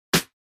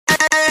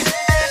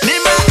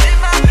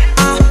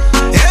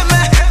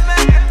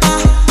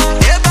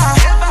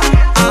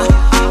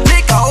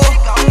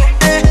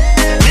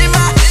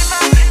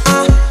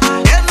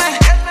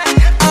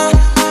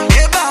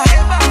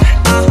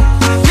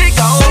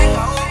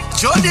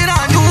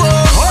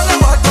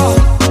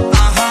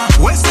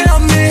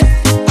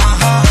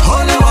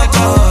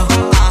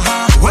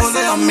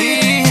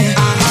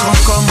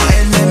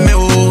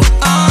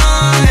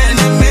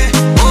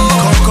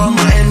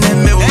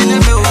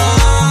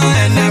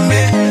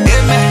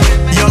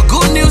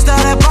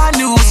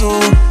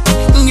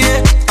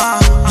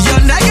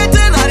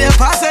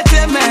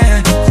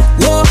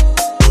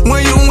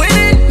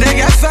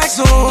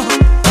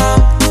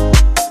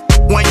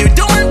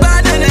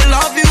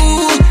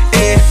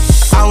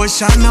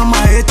shine on my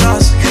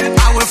haters.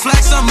 I will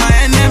flex on my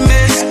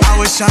enemies. I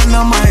will shine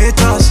on my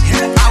haters.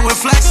 I will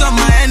flex on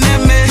my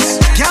enemies.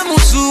 Kamu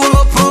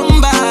suo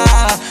pomba,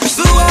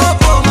 suo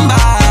pomba.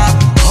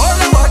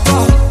 Holy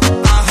water,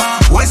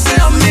 what say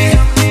on me?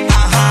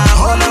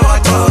 Holy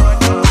water,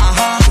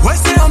 what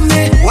say on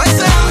me? What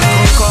say on me?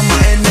 Conquer my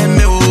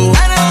enemy, oh.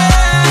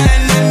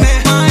 Enemy,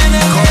 my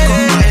enemy. Conquer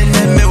my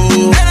enemy,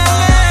 oh.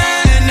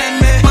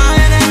 Enemy, my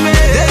enemy.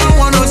 They don't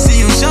wanna see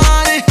you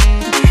shine.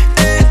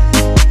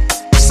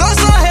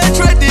 So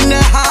hatred in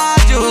the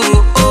heart, yo.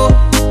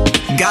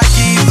 God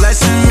keep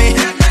blessing me.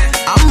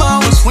 I'm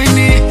always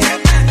winning.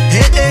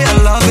 Hate it, I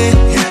love it.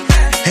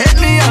 Hate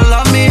me, I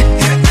love me.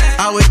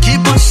 I will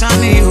keep on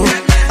shining, yo.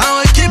 I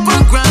will keep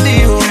on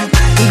grinding, yo.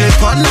 They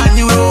put on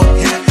you, yo.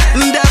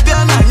 They be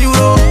on you,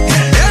 yo.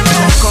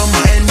 Conquer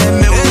my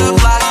enemy, oh.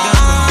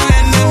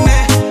 Enemy.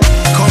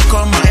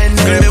 Conquer my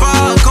enemy,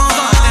 oh.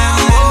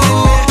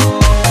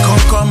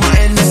 Conquer my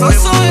enemy, oh.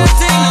 So you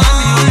think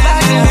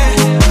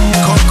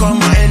conquer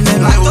my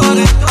enemy, oh.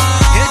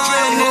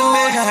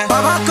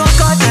 Baba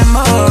conquer them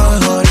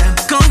all.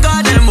 Conquer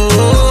them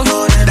all.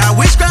 That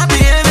witchcraft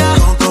behavior,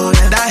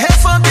 that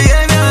hateful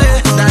behavior,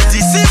 that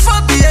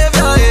deceitful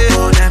behavior,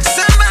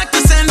 send back to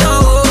send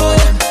all.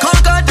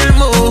 Conquer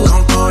them all.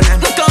 Conquer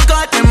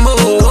them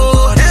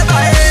all.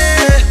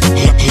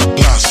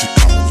 Classic,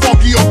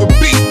 funky on the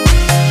beat.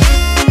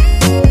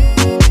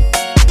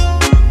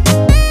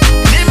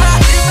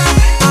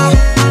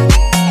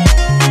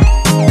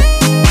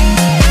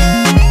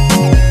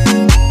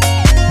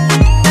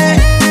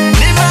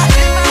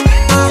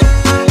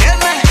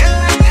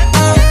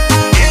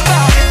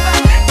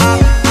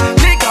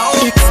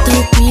 It's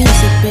dope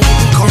music, baby.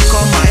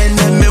 Conquer my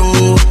enemy,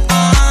 oh.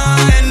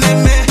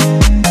 Enemy.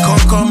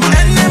 Conquer my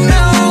enemy,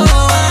 oh.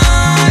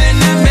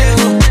 Enemy,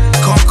 oh.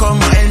 Conquer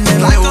my enemy,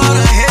 like all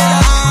the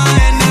haters,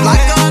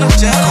 like all the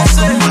jealous,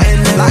 conquer my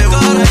enemy, like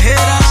all the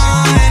haters,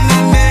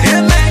 enemy.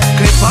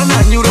 Clip on a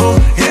neuro,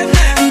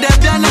 they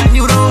be on a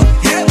neuro,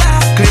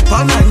 clip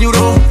on a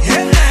neuro.